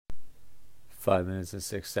5 minutes and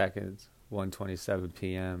 6 seconds, 1:27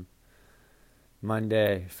 p.m.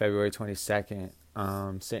 Monday, February 22nd.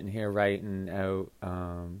 Sitting here writing out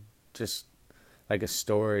just like a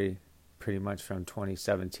story pretty much from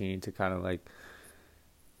 2017 to kind of like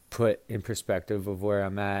put in perspective of where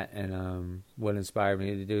I'm at. And what inspired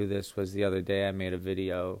me to do this was the other day I made a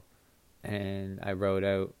video and I wrote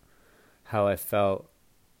out how I felt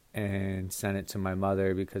and sent it to my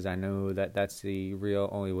mother because I knew that that's the real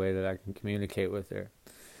only way that I can communicate with her.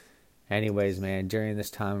 Anyways, man, during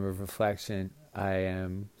this time of reflection, I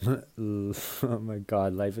am... oh my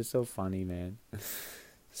God, life is so funny, man.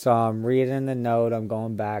 So I'm reading the note. I'm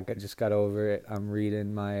going back. I just got over it. I'm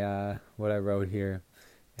reading my what I wrote here.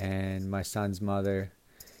 And my son's mother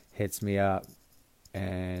hits me up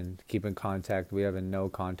and keep in contact. We have a no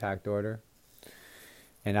contact order.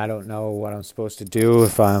 And I don't know what I'm supposed to do,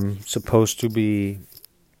 if I'm supposed to be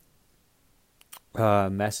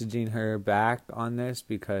messaging her back on this,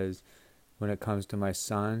 because when it comes to my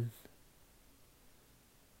son,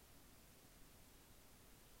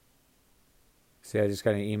 see, I just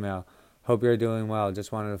got an email. Hope you're doing well.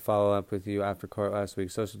 Just wanted to follow up with you after court last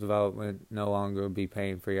week. Social development no longer will be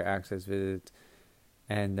paying for your access visits,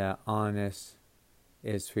 and honest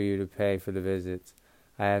is for you to pay for the visits.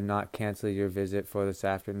 I have not canceled your visit for this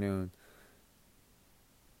afternoon.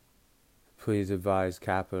 Please advise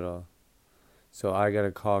Capital. So I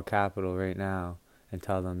gotta call Capital right now and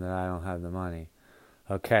tell them that I don't have the money.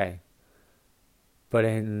 Okay. But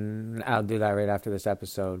I'll do that right after this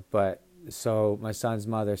episode. But so my son's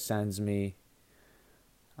mother sends me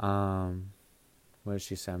what did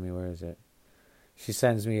she send me? Where is it? She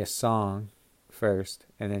sends me a song first,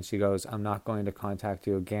 and then she goes, I'm not going to contact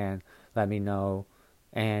you again. Let me know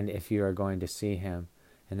and if you are going to see him.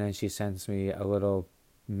 And then she sends me a little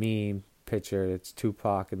meme picture. It's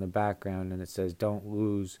Tupac in the background, and it says, don't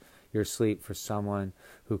lose your sleep for someone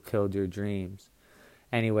who killed your dreams.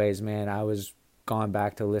 Anyways, man, I was going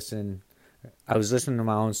back to listen. I was listening to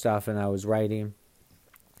my own stuff, and I was writing.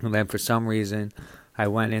 And then for some reason, I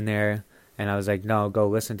went in there, and I was like, no, go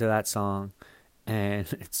listen to that song.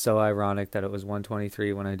 And it's so ironic that it was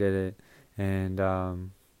 1:23 when I did it. And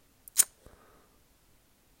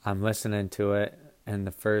I'm listening to it, and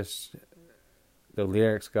the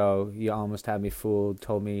lyrics go, you almost had me fooled,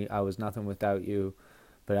 told me I was nothing without you,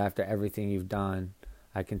 but after everything you've done,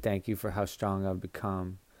 I can thank you for how strong I've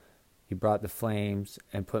become. You brought the flames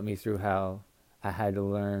and put me through hell. I had to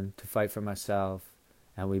learn to fight for myself,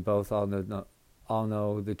 and we both all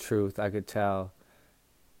know the truth. I could tell.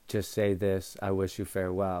 Just say this, I wish you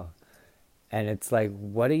farewell. And it's like,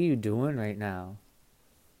 what are you doing right now?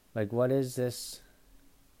 Like, what is this?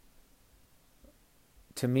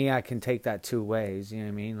 To me, I can take that two ways, you know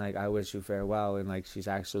what I mean? Like, I wish you farewell, and like, she's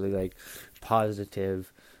actually like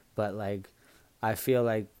positive, but like, I feel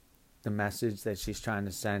like the message that she's trying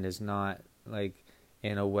to send is not like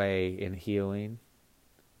in a way in healing.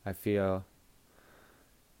 I feel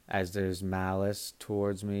as there's malice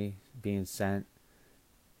towards me being sent,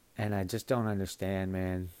 and I just don't understand,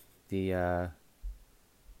 man. I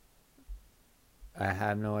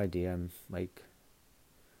have no idea. Like,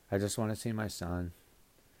 I just want to see my son.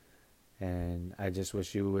 And I just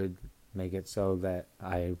wish you would make it so that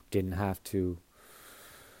I didn't have to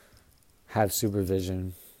have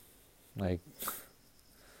supervision. Like,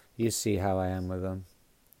 you see how I am with him.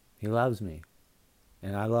 He loves me.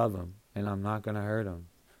 And I love him. And I'm not going to hurt him.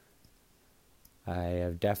 I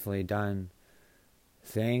have definitely done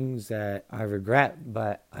things that I regret,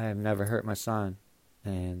 but I have never hurt my son.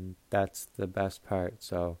 And that's the best part.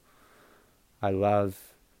 So I love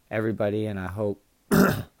everybody, and I hope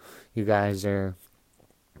you guys are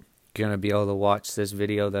going to be able to watch this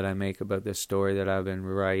video that I make about this story that I've been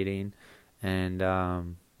writing and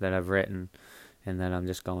that I've written and that I'm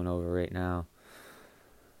just going over right now.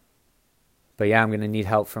 But yeah, I'm going to need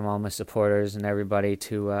help from all my supporters and everybody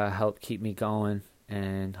to help keep me going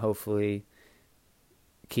and hopefully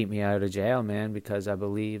keep me out of jail, man, because I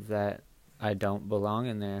believe that I don't belong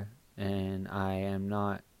in there, and I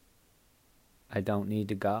don't need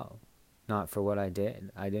to go. Not for what I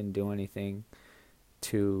did. I didn't do anything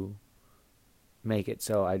to make it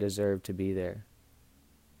so I deserve to be there.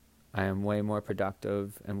 I am way more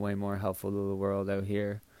productive and way more helpful to the world out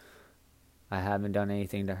here. I haven't done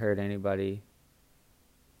anything to hurt anybody.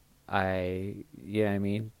 I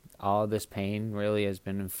mean, all this pain really has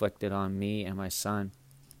been inflicted on me and my son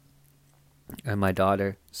and my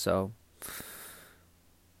daughter. So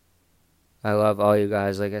I love all you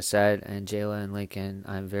guys, like I said, and Jayla and Lincoln.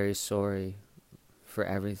 I'm very sorry for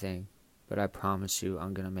everything, but I promise you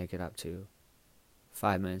I'm going to make it up to you.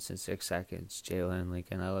 5 minutes and 6 seconds. Jalen,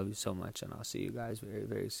 Lincoln, I love you so much, and I'll see you guys very,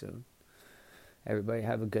 very soon. Everybody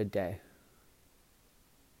have a good day.